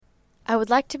I would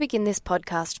like to begin this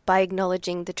podcast by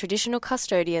acknowledging the traditional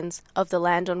custodians of the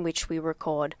land on which we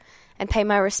record and pay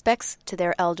my respects to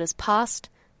their elders past,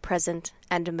 present,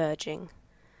 and emerging.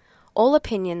 All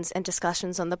opinions and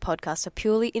discussions on the podcast are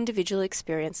purely individual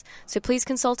experience, so please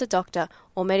consult a doctor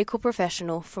or medical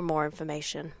professional for more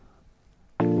information.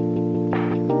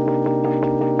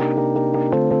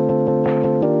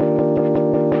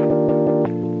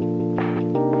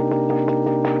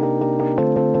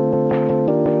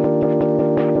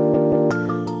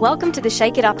 Welcome to the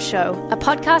Shake It Up Show, a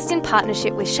podcast in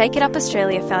partnership with Shake It Up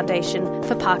Australia Foundation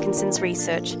for Parkinson's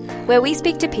Research, where we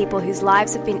speak to people whose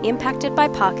lives have been impacted by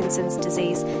Parkinson's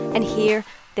disease and hear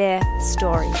their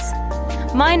stories.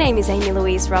 My name is Amy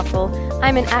Louise Ruffle.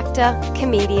 I'm an actor,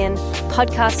 comedian,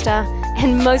 podcaster,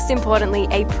 and most importantly,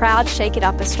 a proud Shake It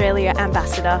Up Australia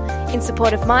ambassador in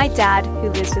support of my dad who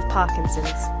lives with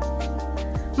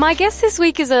Parkinson's. My guest this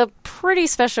week is a pretty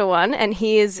special one, and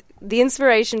he is the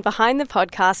inspiration behind the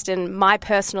podcast and my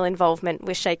personal involvement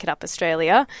with Shake It Up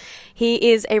Australia.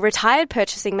 He is a retired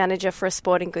purchasing manager for a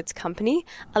sporting goods company,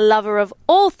 a lover of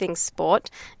all things sport,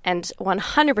 and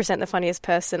 100% the funniest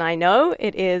person I know.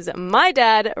 It is my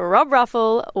dad, Rob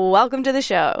Ruffle. Welcome to the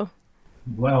show.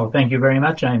 Well, thank you very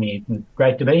much, Amy. It's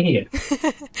great to be here.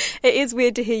 It is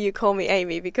weird to hear you call me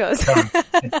Amy because...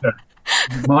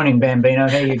 Good morning, Bambino.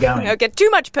 How are you going? I'll get too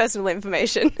much personal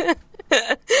information.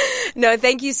 No,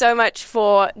 thank you so much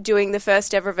for doing the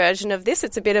first ever version of this.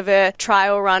 It's a bit of a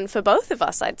trial run for both of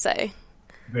us, I'd say.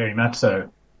 Very much so.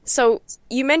 So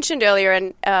you mentioned earlier,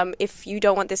 and if you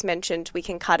don't want this mentioned, we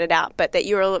can cut it out, but that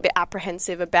you're a little bit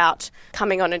apprehensive about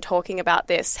coming on and talking about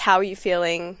this. How are you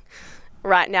feeling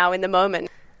right now in the moment?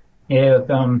 Yeah,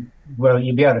 well,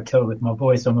 you'll be able to tell with my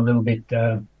voice I'm a little bit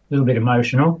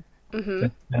emotional. Mm-hmm.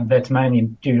 But that's mainly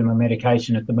due to my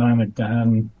medication at the moment.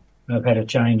 I've had a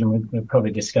change, and we'll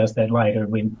probably discuss that later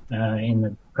in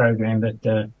the program.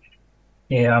 But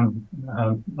yeah,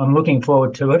 I'm looking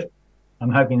forward to it.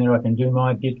 I'm hoping that I can do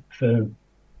my bit for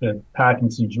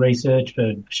Parkinson's research,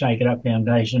 for Shake It Up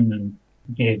Foundation, and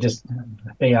yeah, just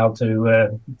be able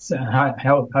to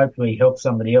hopefully help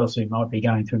somebody else who might be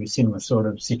going through a similar sort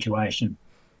of situation.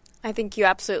 I think you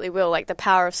absolutely will. Like, the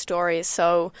power of story is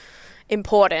so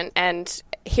important, and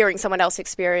hearing someone else's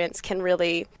experience can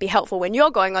really be helpful when you're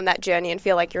going on that journey and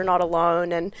feel like you're not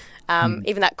alone, and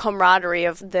even that camaraderie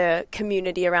of the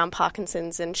community around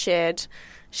Parkinson's and shared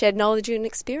knowledge and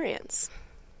experience.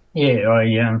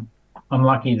 Yeah, I'm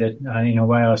lucky that in a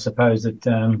way I suppose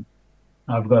that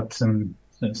I've got some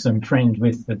friends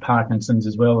with the Parkinson's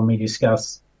as well, and we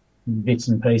discuss bits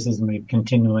and pieces, and we're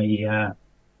continually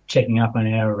checking up on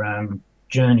our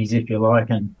journeys, if you like,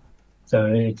 and so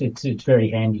it's very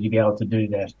handy to be able to do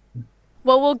that.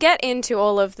 Well, we'll get into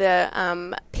all of the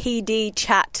PD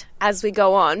chat as we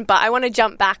go on, but I want to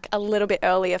jump back a little bit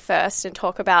earlier first and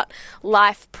talk about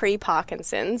life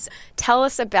pre-Parkinson's. Tell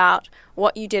us about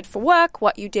what you did for work,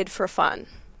 what you did for fun.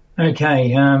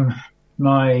 Okay,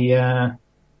 my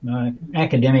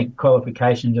academic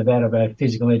qualifications are that of a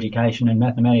physical education and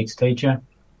mathematics teacher.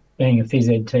 Being a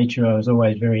phys ed teacher, I was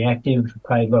always very active,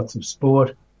 played lots of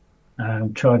sport.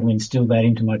 Tried to instill that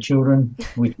into my children,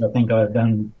 which I think I've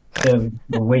done,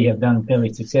 we have done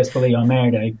fairly successfully. I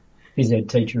married a phys ed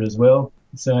teacher as well.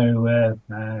 So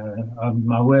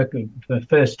my work, for the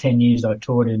first 10 years I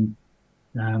taught in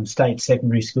state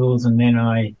secondary schools, and then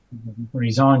I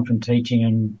resigned from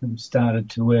teaching and started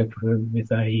to work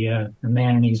with a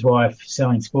man and his wife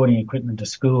selling sporting equipment to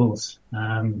schools.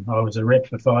 I was a rep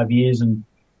for 5 years, and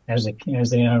as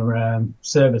our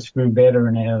service grew better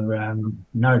and our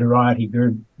notoriety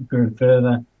grew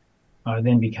further, I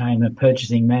then became a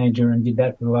purchasing manager and did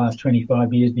that for the last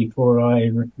 25 years before I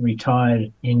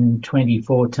retired in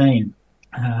 2014.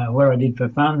 What I did for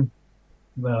fun,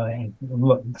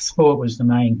 well, sport was the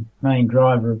main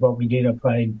driver of what we did. I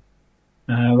played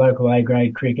local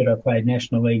A-grade cricket, I played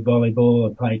National League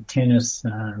volleyball, I played tennis,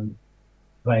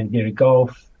 played a bit of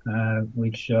golf,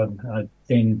 which I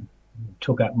then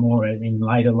took up more in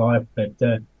later life, but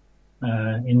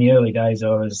in the early days I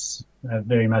was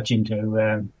very much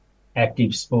into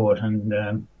active sport,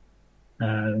 and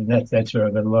that's where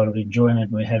I got a lot of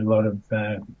enjoyment. We had a lot of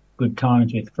good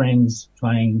times with friends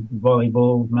playing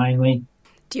volleyball mainly.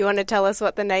 Do you want to tell us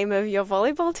what the name of your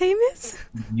volleyball team is?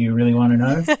 You really want to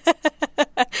know?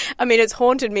 I mean, it's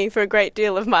haunted me for a great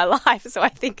deal of my life, so I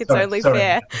think it's only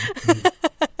fair.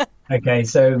 Okay,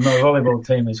 so my volleyball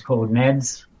team is called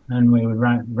NADS, and we would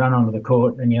run onto the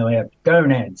court and yell out, "Go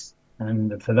Nads!"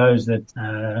 And for those that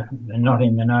are not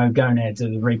in the know, gonads are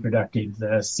the reproductive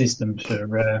systems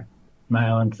for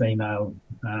male and female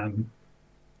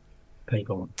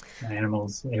people,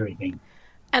 animals, everything.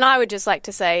 And I would just like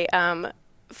to say,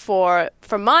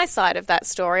 from my side of that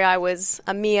story, I was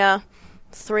a mere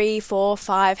 3, 4,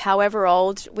 5, however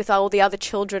old, with all the other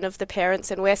children of the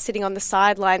parents, and we're sitting on the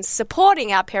sidelines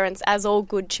supporting our parents, as all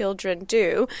good children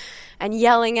do, and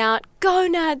yelling out,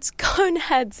 "Gonads,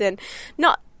 gonads," and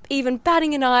not even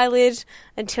batting an eyelid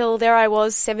until there I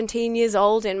was, 17 years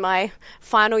old, in my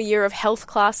final year of health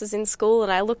classes in school,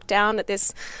 and I looked down at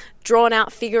this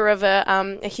drawn-out figure of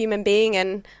a human being,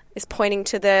 and is pointing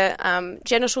to the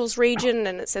genitals region,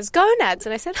 and it says gonads,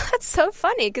 and I said, "That's so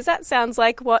funny, because that sounds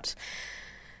like what..."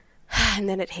 And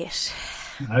then it hit.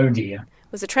 Oh dear.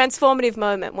 It was a transformative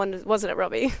moment, wasn't it,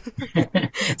 Robbie?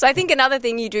 So I think another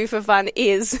thing you do for fun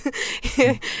is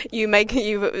you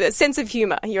a sense of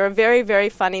humour. You're a very, very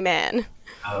funny man.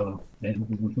 Oh,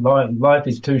 life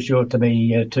is too short to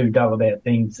be too dull about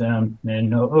things.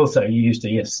 And also you used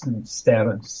to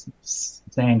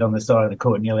stand on the side of the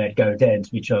court and yell out "Go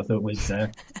Dads," which I thought was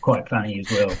quite funny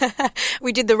as well.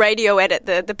 We did the radio edit,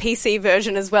 the PC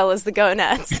version, as well as the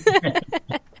gonads.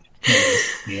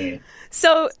 Yeah.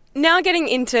 So now getting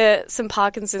into some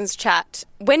Parkinson's chat,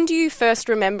 when do you first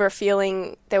remember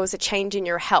feeling there was a change in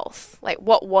your health? Like,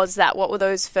 what was that? What were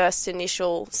those first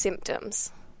initial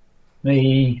symptoms?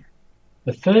 The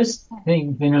first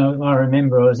thing, I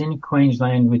remember I was in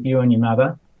Queensland with you and your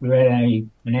mother. We were at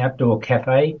an outdoor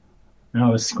cafe, and I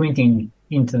was squinting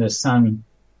into the sun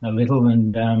a little,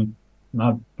 and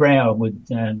my brow would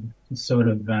sort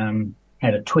of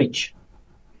had a twitch,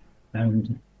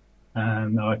 and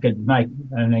I could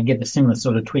get a similar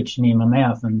sort of twitch near my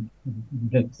mouth, and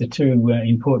the two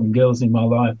important girls in my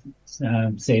life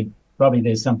said, "Robbie,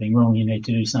 there's something wrong. You need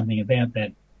to do something about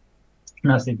that."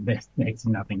 And I said, "There's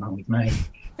nothing wrong with me."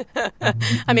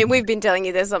 I mean, we've been telling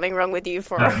you there's something wrong with you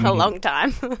for a long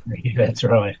time. Yeah, that's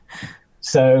right.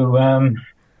 So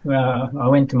I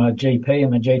went to my GP,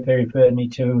 and my GP referred me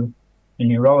to a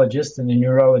neurologist, and the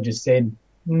neurologist said,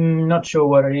 "Not sure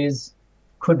what it is.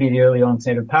 Could be the early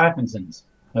onset of Parkinson's."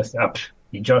 I said,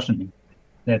 "You're joshing me.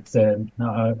 That's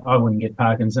I wouldn't get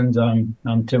Parkinson's. I'm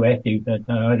too active, but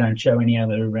I don't show any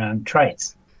other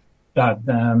traits." But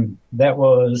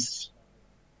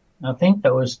I think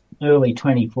that was early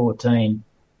 2014.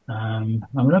 I'm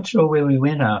not sure where we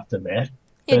went after that.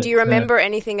 Yeah, do you remember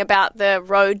anything about the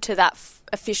road to that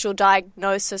official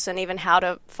diagnosis, and even how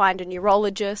to find a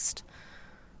neurologist?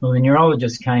 Well, the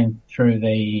neurologist came through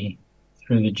the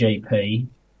GP.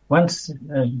 Once,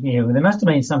 there must have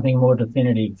been something more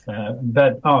definitive.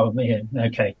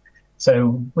 Okay.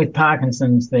 So with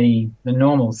Parkinson's, the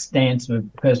normal stance of a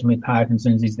person with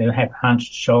Parkinson's is they have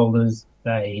hunched shoulders.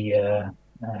 They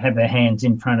have their hands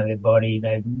in front of their body.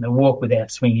 They walk without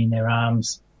swinging their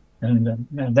arms, and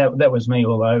that was me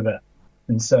all over.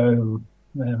 And so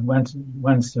once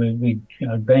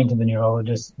I'd been to the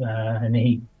neurologist, and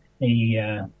he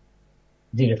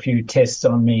did a few tests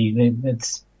on me.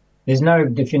 There's no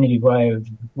definitive way of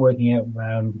working out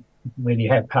whether you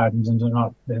have Parkinson's or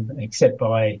not, except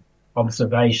by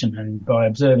observation, and by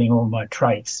observing all my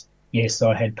traits. Yes,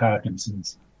 I had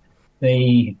Parkinson's.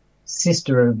 The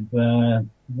sister of the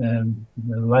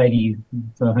lady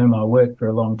for whom I worked for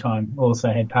a long time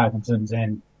also had Parkinson's,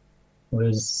 and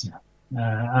was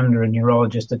under a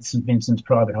neurologist at St Vincent's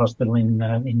Private Hospital in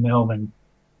Melbourne.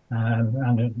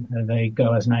 Under the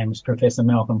guy's name was Professor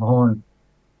Malcolm Horn,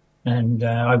 and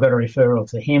I got a referral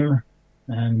to him.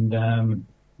 And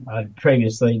the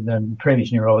previous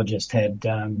neurologist had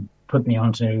put me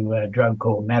onto a drug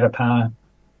called Matapar,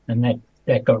 and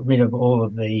that got rid of all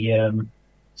of the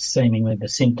seemingly the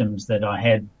symptoms that I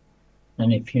had.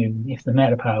 And if the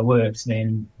Matapar works,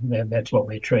 then that's what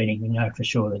we're treating. We know for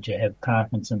sure that you have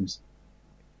Parkinson's.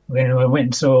 When I went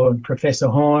and saw Professor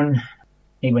Horn,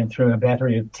 he went through a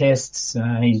battery of tests.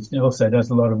 He also does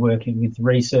a lot of work with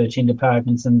research into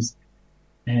Parkinson's,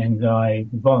 and I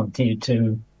volunteered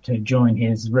to join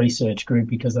his research group,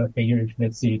 because I figured if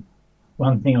that's the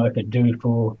one thing I could do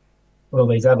for all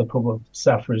these other poor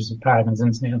sufferers of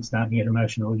Parkinson's. Now I'm starting to get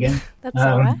emotional again. That's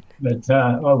all right. But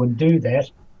I would do that,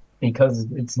 because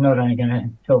it's not only going to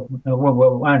help, it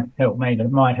won't help me, but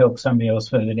it might help somebody else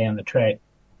further down the track.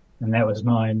 And that was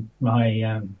my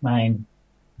main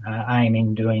aim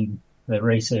in doing the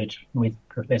research with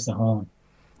Professor Horn.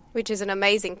 Which is an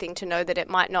amazing thing to know, that it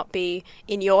might not be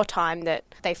in your time that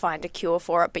they find a cure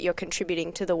for it, but you're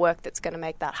contributing to the work that's going to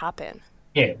make that happen.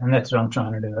 Yeah, and that's what I'm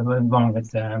trying to do, along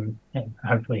with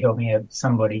hopefully helping out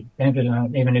somebody.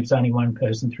 Even if it's only one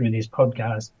person through this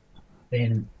podcast,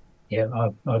 then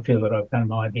I feel that I've done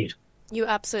my bit. You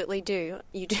absolutely do.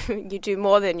 You do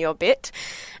more than your bit.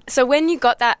 So when you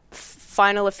got that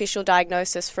final official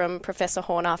diagnosis from Professor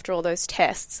Horn after all those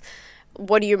tests,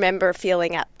 What do you remember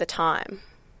feeling at the time?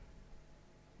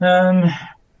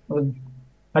 Well,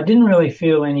 I didn't really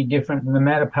feel any different, and the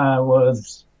Matterpart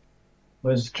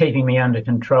was keeping me under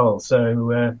control.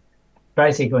 So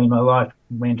basically, my life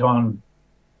went on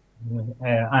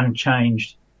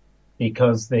unchanged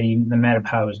because the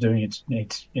Matterpart was doing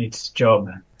its job.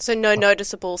 So no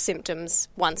noticeable symptoms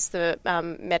once the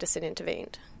medicine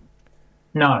intervened?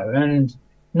 No, and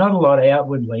not a lot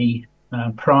outwardly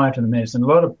prior to the medicine. A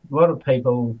lot of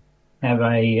people have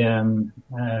a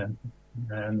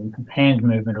hand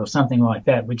movement or something like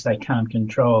that which they can't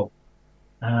control,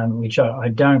 which I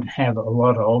don't have a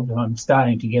lot of. I'm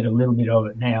starting to get a little bit of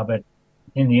it now, but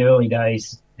in the early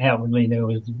days, outwardly there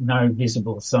was no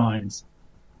visible signs.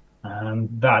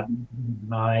 But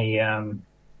my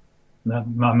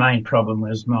main problem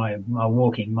was my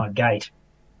walking, my gait.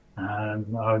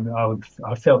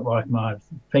 I felt like my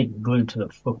feet were glued to the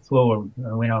floor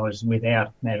when I was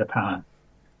without Matterpart.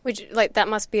 Which, that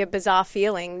must be a bizarre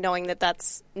feeling, knowing that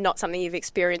that's not something you've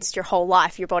experienced your whole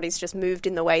life. Your body's just moved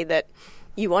in the way that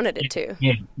you wanted it to.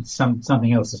 Yeah,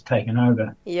 something else has taken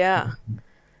over. Yeah.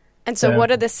 And so what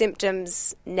are the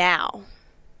symptoms now?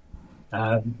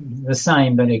 The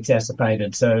same, but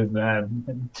exacerbated. So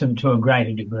to a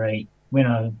greater degree. When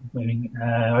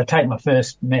I take my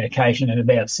first medication at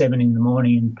about 7 in the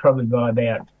morning, and probably by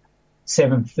about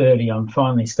 7:30, I'm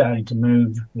finally starting to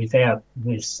move without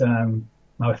this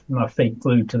my feet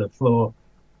glued to the floor.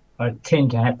 I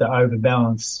tend to have to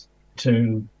overbalance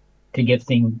to get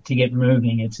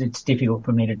moving. It's difficult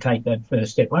for me to take that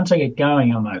first step. Once I get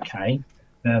going, I'm okay.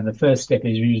 The first step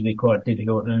is usually quite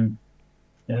difficult, and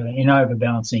in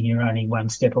overbalancing, you're only one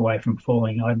step away from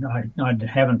falling. I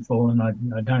haven't fallen. I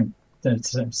don't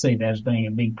see that as being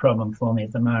a big problem for me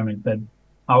at the moment. But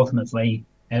ultimately,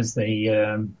 as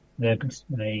the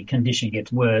condition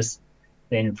gets worse,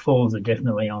 then falls are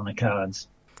definitely on the cards.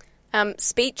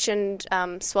 Speech and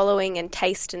swallowing and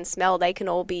taste and smell, they can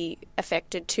all be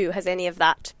affected too. Has any of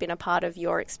that been a part of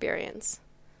your experience?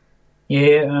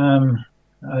 Yeah,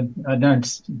 I don't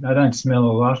smell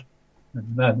a lot,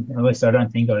 but at least I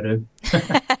don't think I do.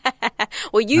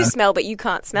 Well, you smell, but you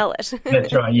can't smell it.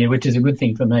 That's right, yeah, which is a good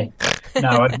thing for me.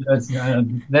 No,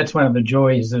 that's one of the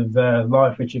joys of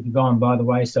life which have gone by the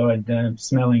wayside,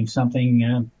 smelling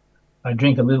something. I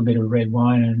drink a little bit of red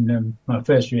wine, and my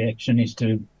first reaction is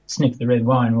to sniff the red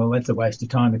wine. Well, that's a waste of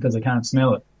time because I can't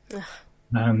smell it.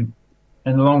 And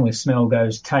along with smell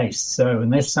goes taste. So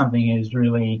unless something is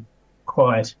really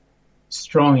quite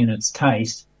strong in its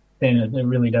taste, then it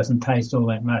really doesn't taste all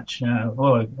that much.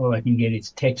 All I can get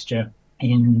is texture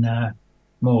in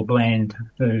more bland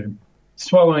food.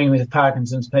 Swallowing with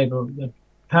Parkinson's people, the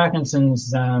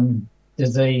Parkinson's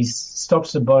disease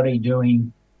stops the body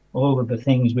doing all of the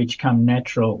things which come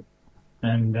natural,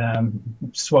 and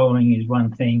swallowing is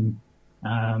one thing.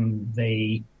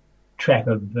 The track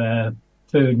of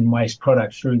food and waste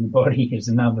products through the body is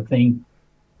another thing.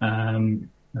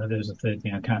 There's a third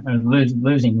thing I can't.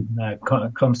 Losing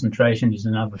concentration is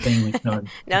another thing. Which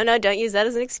No, don't use that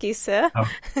as an excuse, sir.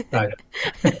 Oh, okay.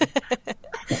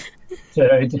 So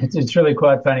it's really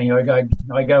quite funny.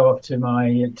 I go off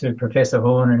to Professor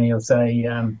Horn, and he'll say,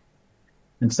 and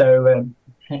so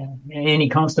any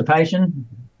constipation?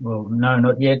 Well, no,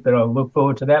 not yet, but I'll look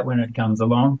forward to that when it comes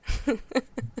along.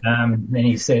 Then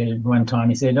he said one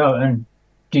time, oh, and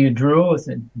do you drool? I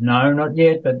said, no, not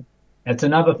yet, but that's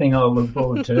another thing I'll look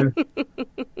forward to.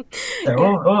 So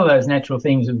all those natural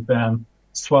things of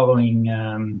swallowing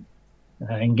and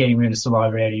getting rid of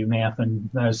saliva out of your mouth and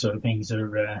those sort of things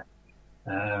are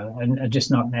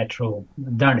just not natural,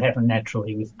 don't happen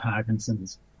naturally with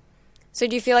Parkinson's. So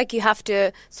do you feel like you have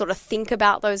to sort of think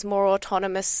about those more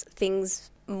autonomous things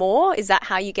more? Is that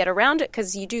how you get around it?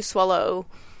 Because you do swallow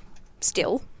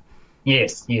still.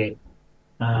 Yes, yeah.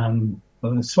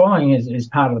 Well, the swallowing is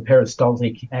part of the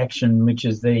peristaltic action, which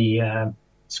is the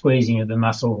squeezing of the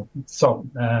muscle,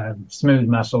 smooth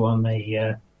muscle on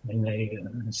the in the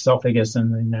esophagus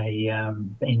and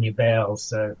in your bowels.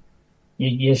 So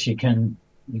yes, you can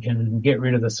get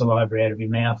rid of the saliva out of your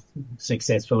mouth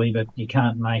successfully, but you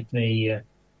can't make the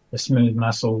smooth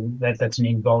muscle. That's an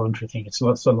involuntary thing. It's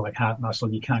sort of like heart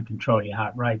muscle. You can't control your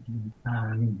heart rate.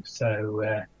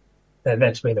 So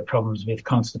that's where the problems with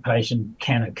constipation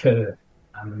can occur.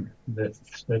 But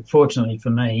fortunately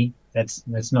for me,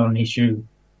 that's not an issue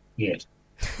yet.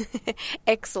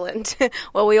 Excellent.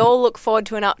 Well, we all look forward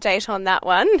to an update on that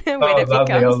one.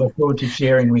 Lovely. I'll look forward to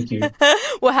sharing with you.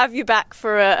 We'll have you back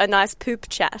for a nice poop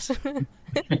chat.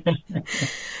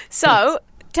 So,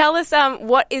 tell us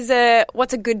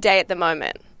what's a good day at the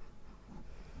moment?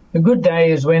 A good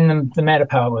day is when the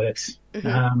Matterpart works.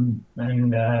 and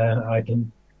I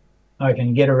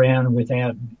can get around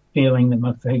without feeling that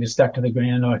my feet are stuck to the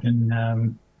ground. I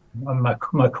can my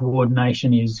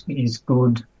coordination is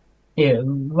good. Yeah,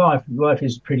 life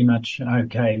is pretty much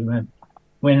okay.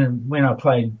 When I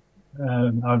played,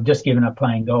 I've just given up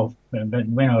playing golf. But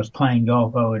when I was playing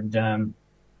golf, I would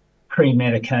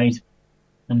pre-medicate,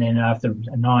 and then after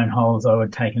 9 holes, I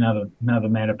would take another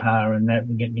Matapar, and that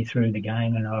would get me through the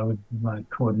game, and my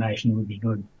coordination would be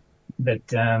good.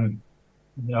 But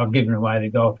I've given away the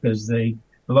golf because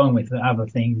along with the other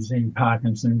things in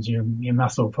Parkinson's, your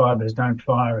muscle fibers don't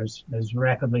fire as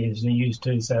rapidly as they used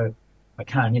to, so I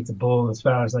can't hit the ball as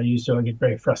far as I used to. I get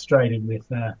very frustrated with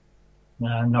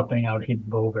not being able to hit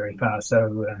the ball very far.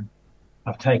 So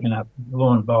I've taken up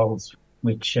lawn bowls,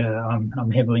 which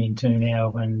I'm heavily into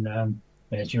now, and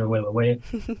as you're well aware,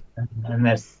 and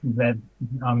that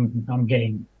I'm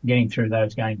getting through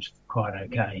those games quite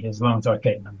okay as long as I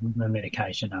keep the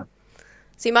medication up.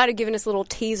 So you might have given us a little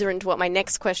teaser into what my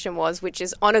next question was, which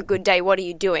is, on a good day, what are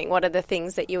you doing? What are the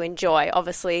things that you enjoy?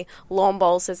 Obviously, lawn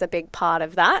bowls is a big part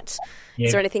of that. Yeah.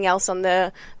 Is there anything else on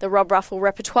the Rob Ruffle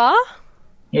repertoire?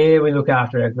 Yeah, we look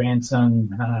after our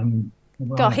grandson.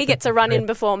 He gets a run in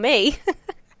before me.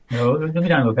 No, we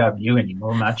don't look after you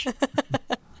anymore much.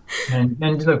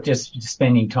 and look, just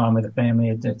spending time with the family.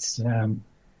 It's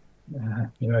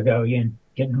here I go again,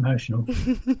 getting emotional.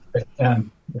 But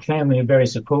the family are very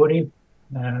supportive.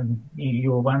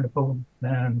 You're wonderful.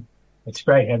 It's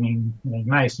great having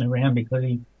Mason around because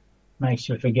he makes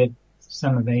you forget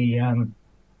some of the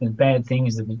bad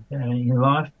things in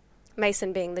life.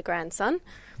 Mason being the grandson.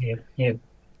 Yeah.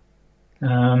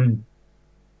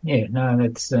 No,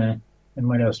 that's... and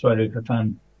what else do I do for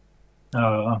fun?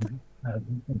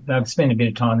 I've spent a bit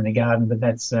of time in the garden, but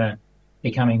that's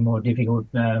becoming more difficult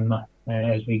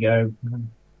as we go.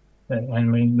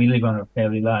 And we live on a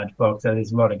fairly large block, so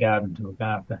there's a lot of garden to look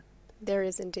after. There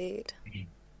is indeed.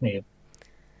 Yeah.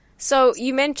 So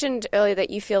you mentioned earlier that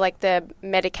you feel like the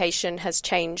medication has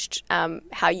changed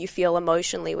how you feel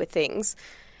emotionally with things.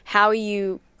 How are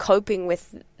you coping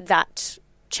with that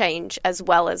change as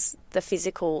well as the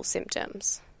physical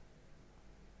symptoms?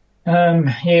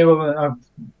 Well,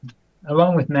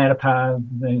 along with Matapar,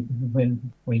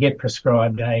 we get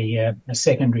prescribed a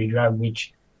secondary drug,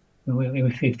 which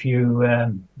if you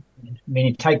when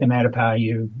you take the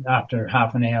Matapar, after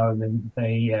half an hour,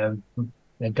 the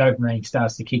dopamine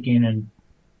starts to kick in and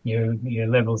your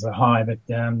levels are high, but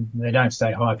they don't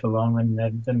stay high for long, and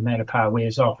the Matapar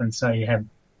wears off, and so you have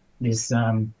this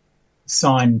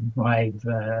sine wave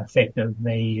effect of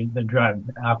the drug,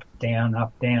 up, down.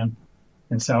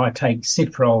 And so I take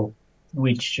Cifrol,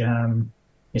 which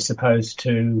is supposed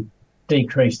to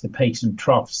decrease the peaks and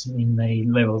troughs in the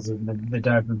levels of the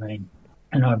dopamine.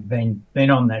 And I've been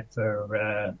on that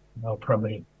for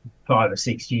probably 5 or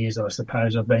 6 years, I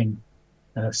suppose. I've been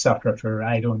a sufferer for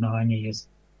 8 or 9 years.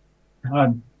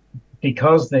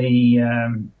 Because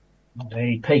the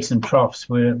peaks and troughs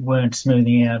weren't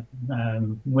smoothing out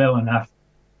well enough,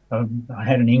 I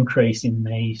had an increase in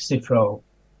the Cifrol.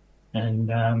 And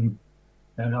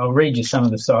I'll read you some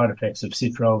of the side effects of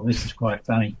Cifrol. This is quite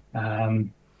funny.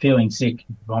 Feeling sick,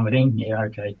 vomiting, yeah,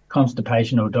 okay.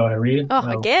 Constipation or diarrhea. Oh,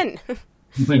 well, again.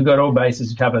 We've got all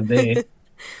bases covered there.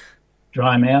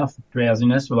 Dry mouth,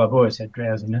 drowsiness. Well, I've always had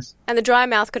drowsiness. And the dry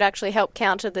mouth could actually help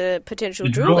counter the potential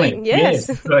drooling. Yes.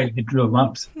 Yeah, right, you could drill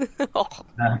lumps. Oh.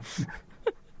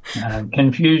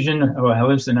 Confusion or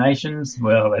hallucinations.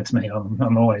 Well, that's me.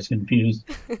 I'm always confused.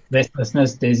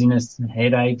 Restlessness, dizziness,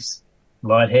 headaches,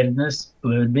 lightheadedness,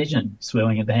 blurred vision,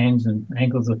 swelling of the hands and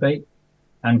ankles or feet,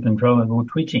 uncontrollable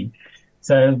twitching.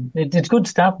 So it's good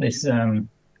stuff. This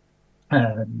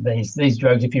these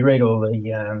drugs. If you read all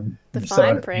the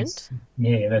fine print,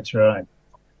 yeah, that's right.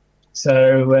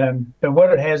 So, but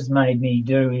what it has made me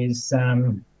do is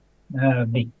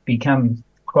become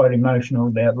quite emotional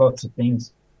about lots of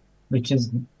things, which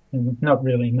is not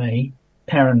really me.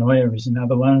 Paranoia is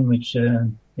another one, which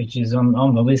is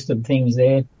on the list of things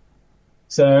there.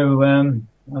 So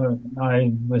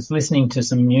I was listening to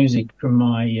some music from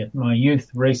my youth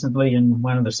recently, and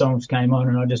one of the songs came on,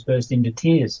 and I just burst into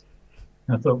tears.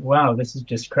 I thought, wow, this is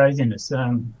just craziness.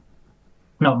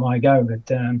 Not my go, but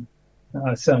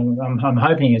so I'm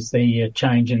hoping it's the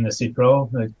change in the Cifrol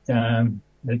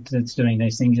that's doing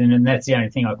these things, and that's the only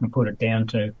thing I can put it down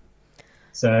to.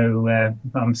 So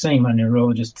I'm seeing my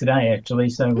neurologist today, actually,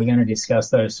 so we're going to discuss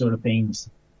those sort of things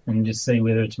and just see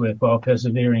whether it's worthwhile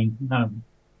persevering.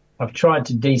 I've tried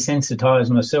to desensitize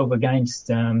myself against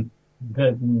the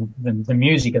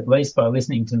music, at least by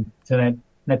listening to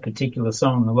that particular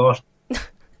song a lot.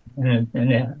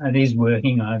 it is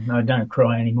working. I don't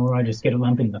cry anymore. I just get a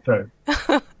lump in the throat.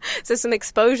 So some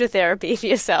exposure therapy for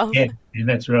yourself. Yeah,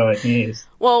 that's right, yes.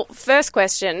 Well, first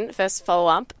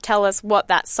follow-up, tell us what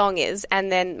that song is.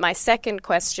 And then my second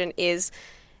question is,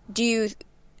 do you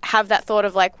have that thought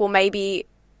of like, well, maybe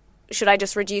should I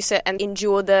just reduce it and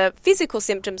endure the physical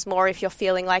symptoms more if you're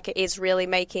feeling like it is really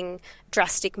making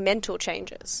drastic mental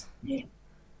changes? Yeah.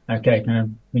 Okay,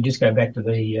 we just go back to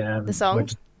the song?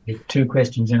 Two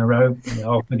questions in a row.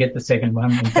 I'll forget the second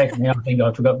one. In fact, now I think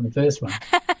I've forgotten the first one.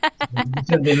 You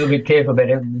should be a little bit careful about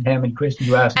how many questions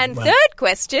you ask. And third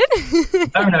question.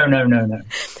 No.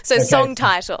 So okay, song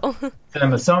title. So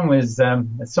my song was a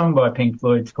song by Pink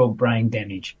Floyd. It's called Brain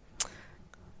Damage.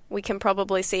 We can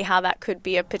probably see how that could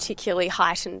be a particularly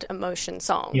heightened emotion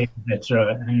song. Yeah, that's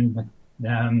right. And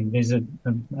there's a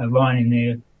line in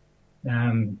there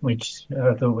which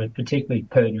I thought was particularly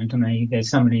pertinent to me. There's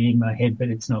somebody in my head, but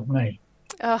it's not me.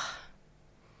 Oh.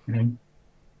 And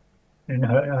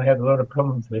I have a lot of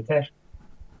problems with that.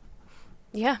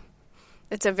 Yeah.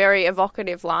 It's a very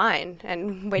evocative line.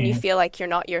 And when you feel like you're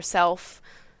not yourself,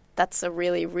 that's a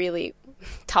really, really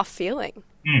tough feeling.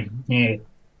 Yeah.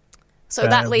 So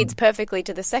that leads perfectly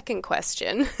to the second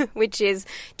question, which is,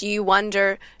 do you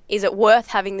wonder, is it worth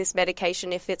having this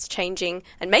medication if it's changing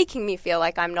and making me feel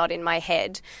like I'm not in my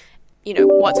head? You know,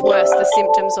 what's worse, the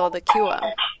symptoms or the cure?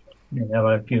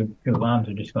 Yeah, a few alarms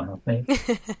have just gone off there.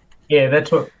 Yeah, that's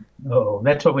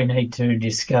what we need to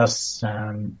discuss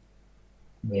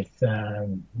with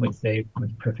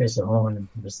Professor Horn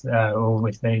or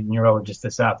with the neurologist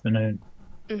this afternoon.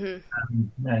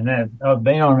 Mm-hmm. And I've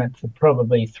been on it for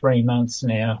probably 3 months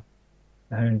now,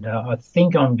 and I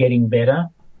think I'm getting better.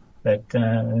 But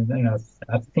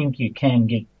I think you can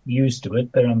get used to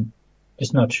it, but I'm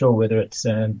just not sure whether that's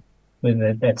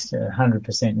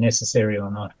 100% necessary or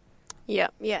not. Yeah,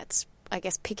 it's, I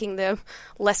guess, picking the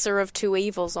lesser of two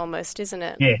evils almost, isn't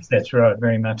it? Yes, that's right,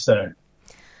 very much so.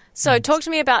 So talk to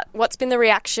me about what's been the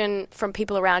reaction from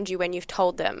people around you when you've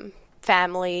told them,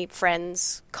 family,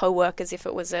 friends, co-workers, if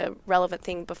it was a relevant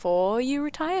thing before you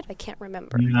retired? I can't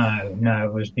remember. No,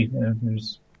 it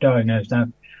was diagnosed.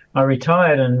 I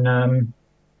retired and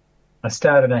I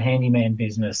started a handyman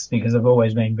business because I've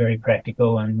always been very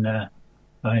practical and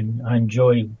I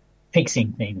enjoy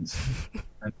fixing things.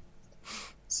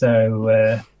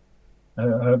 So,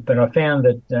 but I found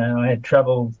that I had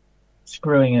trouble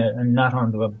screwing a nut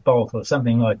onto a bolt or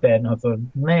something like that, and I thought,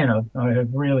 man, I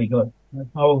have really got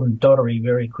old and doddery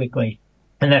very quickly,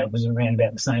 and that was around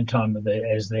about the same time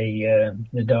as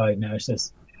the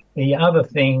diagnosis. The other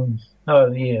thing,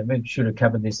 we should have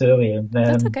covered this earlier.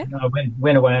 That's okay. I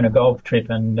went away on a golf trip,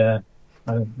 and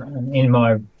in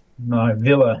my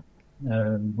villa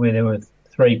where there were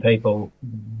 3 people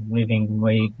living,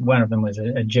 one of them was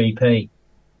a GP,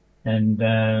 and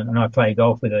I play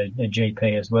golf with a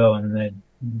GP as well, and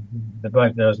the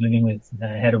bloke that I was living with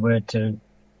had a word to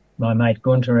my mate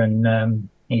Gunter, and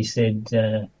he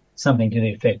said something to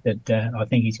the effect that I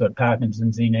think he's got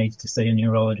Parkinson's, he needs to see a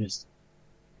neurologist,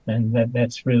 and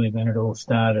that's really when it all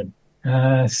started.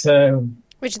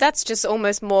 Which that's just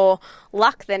almost more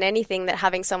luck than anything, that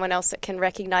having someone else that can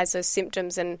recognise those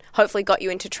symptoms and hopefully got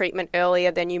you into treatment earlier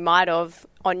than you might have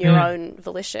on your own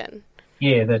volition.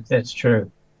 Yeah, that's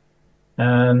true.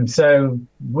 So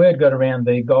word got around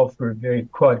the golf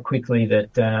group quite quickly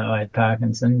that I had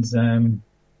Parkinson's, and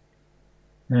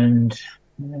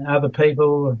other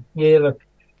people. Yeah, look,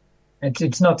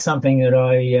 it's not something that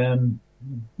I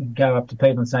go up to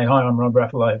people and say, "Hi, I'm Rob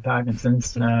Ruffle, I have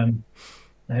Parkinson's."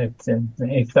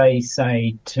 If they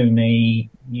say to me,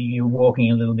 "You're walking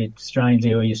a little bit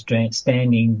strangely," or "You're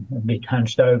standing a bit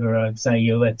hunched over," I'd say,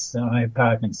 "Yeah, I have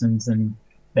Parkinson's, and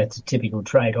that's a typical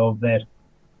trait of that."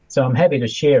 So I'm happy to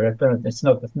share it, but it's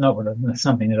not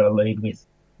something that I lead with.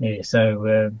 Yeah.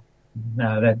 So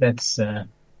that's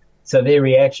so their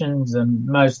reactions, and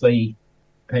mostly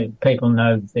people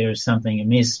know there is something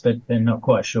amiss, but they're not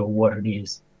quite sure what it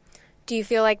is. Do you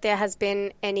feel like there has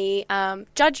been any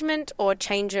judgment or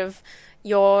change of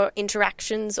your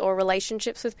interactions or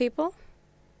relationships with people?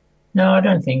 No, I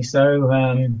don't think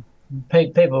so.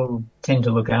 People tend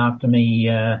to look after me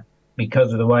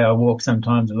because of the way I walk.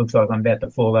 Sometimes it looks like I'm about to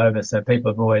fall over, so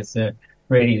people are always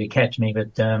ready to catch me,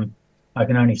 but I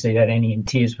can only see that ending in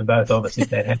tears for both of us if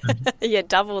that happens. Yeah,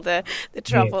 double the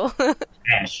trouble. Yeah.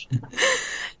 Ash.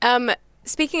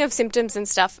 Speaking of symptoms and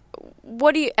stuff,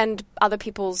 what do you, and other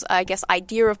people's, I guess,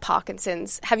 idea of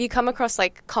Parkinson's, have you come across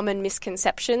like common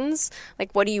misconceptions?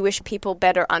 Like, what do you wish people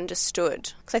better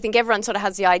understood? Because I think everyone sort of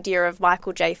has the idea of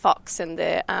Michael J. Fox and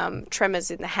the tremors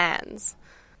in the hands.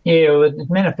 Yeah, well, it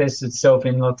manifests itself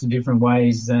in lots of different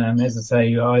ways. As I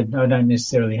say, I don't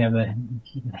necessarily have a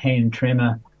hand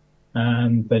tremor,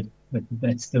 but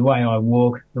that's the way I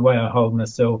walk, the way I hold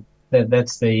myself.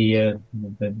 That's the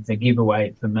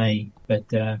giveaway for me.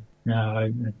 But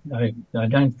no, I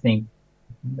don't think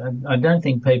I don't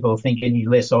think people think any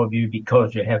less of you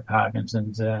because you have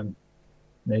Parkinson's.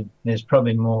 There's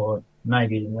probably more,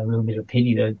 maybe a little bit of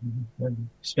pity that,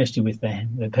 especially with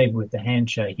the people with the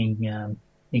handshaking,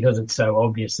 because it's so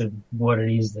obvious of what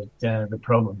it is that the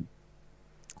problem.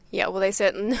 Yeah, well,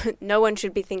 no one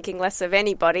should be thinking less of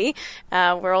anybody.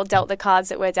 We're all dealt the cards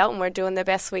that we're dealt, and we're doing the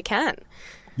best we can.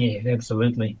 Yeah,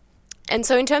 absolutely. And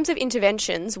so in terms of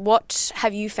interventions, what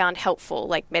have you found helpful?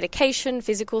 Like medication,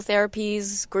 physical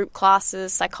therapies, group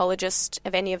classes, psychologists,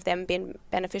 have any of them been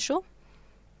beneficial?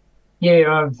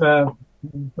 Yeah,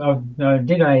 I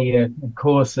did a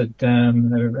course at a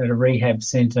rehab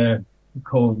centre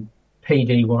called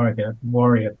PD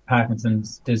Warrior,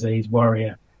 Parkinson's Disease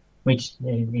Warrior, which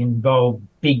involved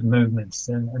big movements,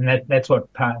 and that's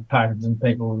what Parkinson's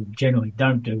people generally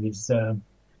don't do, is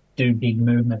do big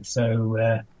movements.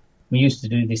 So we used to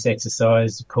do this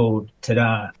exercise called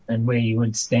ta-da, and where you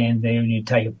would stand there and you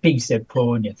take a big step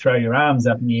forward and you throw your arms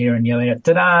up in the air and yell out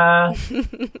ta-da.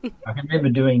 I can remember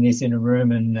doing this in a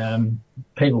room and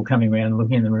people coming around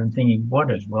looking in the room thinking, what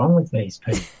is wrong with these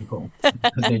people?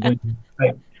 Because they're doing,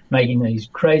 making these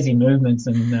crazy movements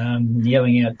and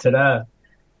yelling out ta-da.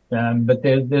 But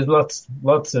there's lots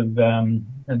of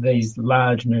these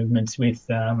large movements with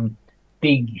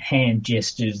big hand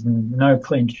gestures and no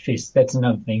clenched fists. That's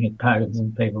another thing that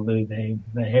Parkinson's people do. They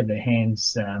have their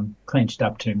hands clenched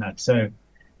up too much. So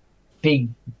big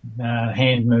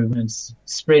hand movements,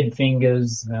 spread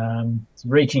fingers,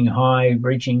 reaching high,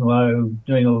 reaching low,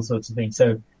 doing all sorts of things.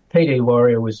 So PD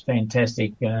Warrior was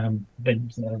fantastic, but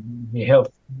the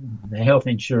health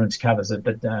insurance covers it,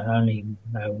 but only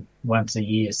once a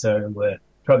year. So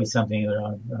probably something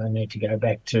that I need to go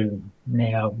back to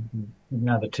now,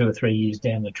 another 2 or 3 years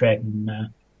down the track,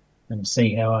 and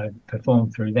see how I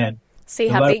perform through that. See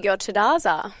how big your ta-das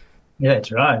are. Yeah,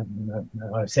 that's right.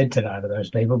 I said ta-da to those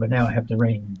people, but now I have to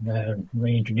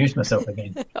reintroduce myself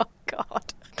again. Oh,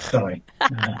 God. Sorry.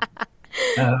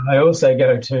 I also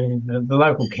go to the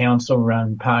local council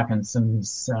run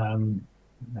Parkinson's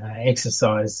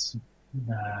exercise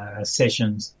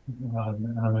sessions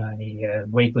on a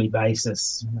weekly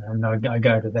basis, and I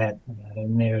go to that,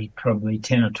 and there are probably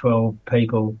 10 or 12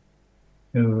 people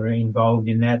who are involved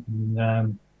in that,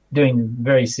 and doing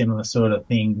very similar sort of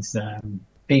things,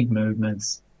 big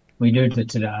movements. We do the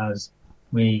ta-das,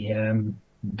 we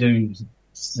do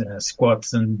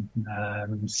squats and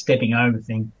stepping over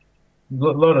things. A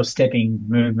lot of stepping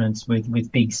movements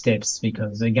with big steps,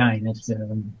 because again, it's,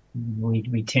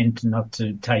 we tend to not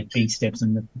to take big steps,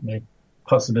 and the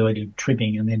possibility of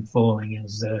tripping and then falling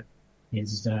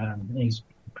is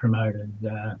promoted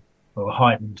or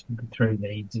heightened through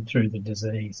the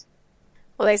disease.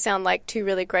 Well, they sound like two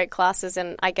really great classes,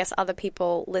 and I guess other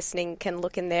people listening can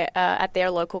look in their at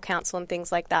their local council and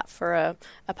things like that for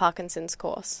a Parkinson's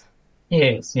course.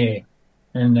 Yes, yeah,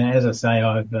 and as I say,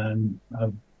 I've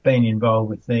been involved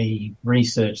with the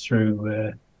research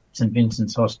through St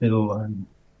Vincent's Hospital, and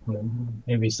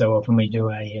every so often we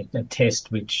do a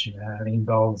test which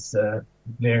involves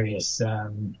various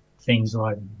things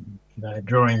like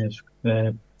drawing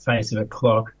the face of a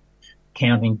clock,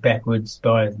 counting backwards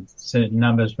by certain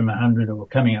numbers from 100, or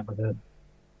coming up with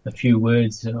a few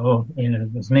words, or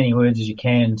as many words as you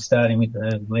can, starting with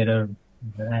the letter,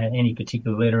 any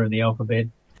particular letter of the alphabet.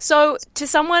 So to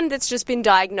someone that's just been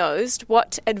diagnosed,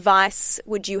 what advice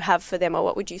would you have for them, or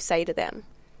what would you say to them?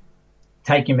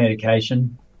 Take your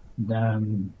medication.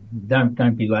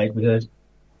 Don't be late with it.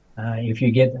 If you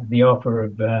get the offer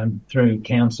of through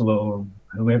council or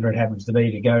whoever it happens to be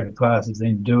to go to classes,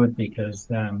 then do it, because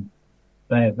they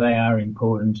are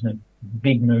important.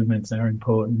 Big movements are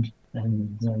important,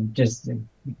 and just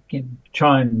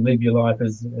try and live your life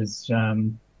as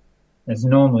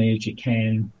normally as you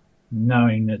can,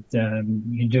 knowing that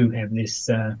you do have this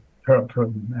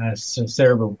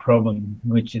cerebral problem,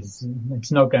 which is,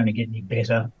 it's not going to get any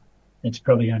better. It's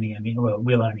probably only going to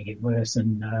will only get worse.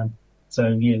 And so,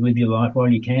 yeah, live your life while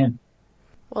you can.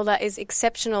 Well, that is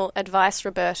exceptional advice,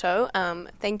 Roberto.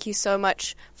 Thank you so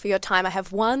much for your time. I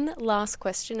have one last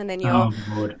question, and then you're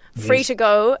free to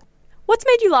go. What's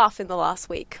made you laugh in the last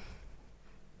week?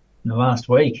 In the last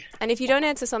week? And if you don't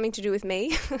answer something to do with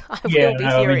me, I will be furious.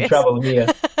 I'm in trouble here.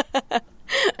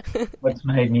 What's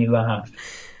made me laugh?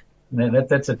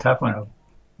 That's a tough one.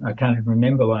 I can't even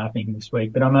remember laughing this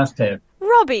week, but I must have.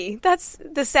 Robbie, that's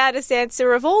the saddest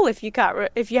answer of all if you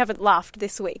haven't laughed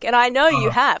this week. And I know you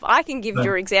have. I can give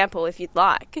your example if you'd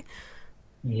like.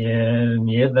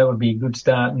 Yeah, that would be a good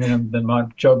start, and then that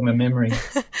might jog my memory.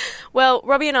 Well,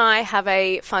 Robbie and I have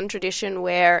a fun tradition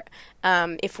where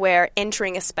if we're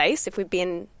entering a space, if we've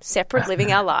been separate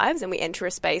living our lives and we enter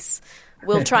a space,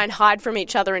 we'll try and hide from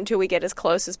each other until we get as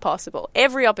close as possible.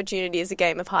 Every opportunity is a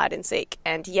game of hide and seek.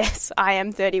 And yes, I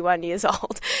am 31 years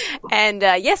old. And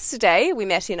yesterday we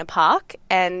met in a park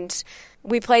and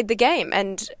we played the game.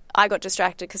 And I got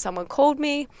distracted because someone called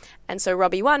me. And so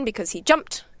Robbie won because he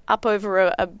jumped up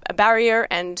over a barrier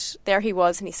and there he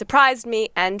was and he surprised me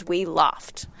and we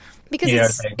laughed.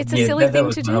 Because it's a silly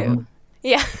thing to do.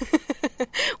 Yeah.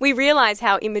 We realise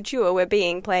how immature we're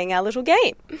being playing our little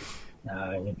game.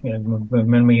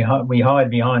 When we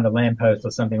hide behind a lamppost or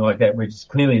something like that, which is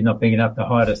clearly not big enough to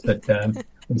hide us, but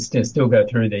we still go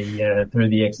through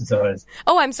the exercise.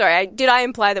 Oh, I'm sorry. Did I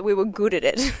imply that we were good at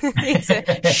it? It's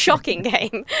a shocking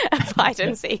game of hide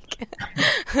and seek.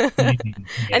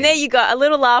 And there you go, a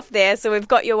little laugh there. So we've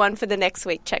got your one for the next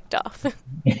week checked off.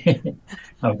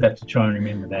 I'll have to try and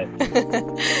remember that.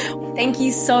 Thank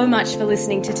you so much for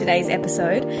listening to today's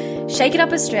episode. Shake It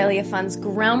Up Australia funds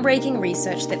groundbreaking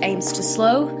research that aims to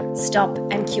slow, stop,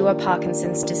 and cure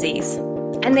Parkinson's disease.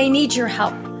 And they need your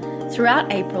help.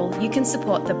 Throughout April, you can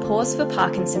support the Pause for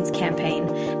Parkinson's campaign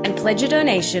and pledge a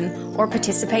donation or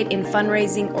participate in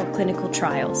fundraising or clinical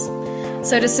trials.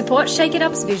 So to support Shake It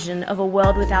Up's vision of a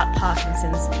world without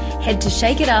Parkinson's, head to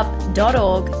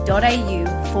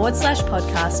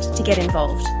shakeitup.org.au/podcast to get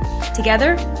involved.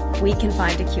 Together, we can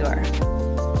find a cure.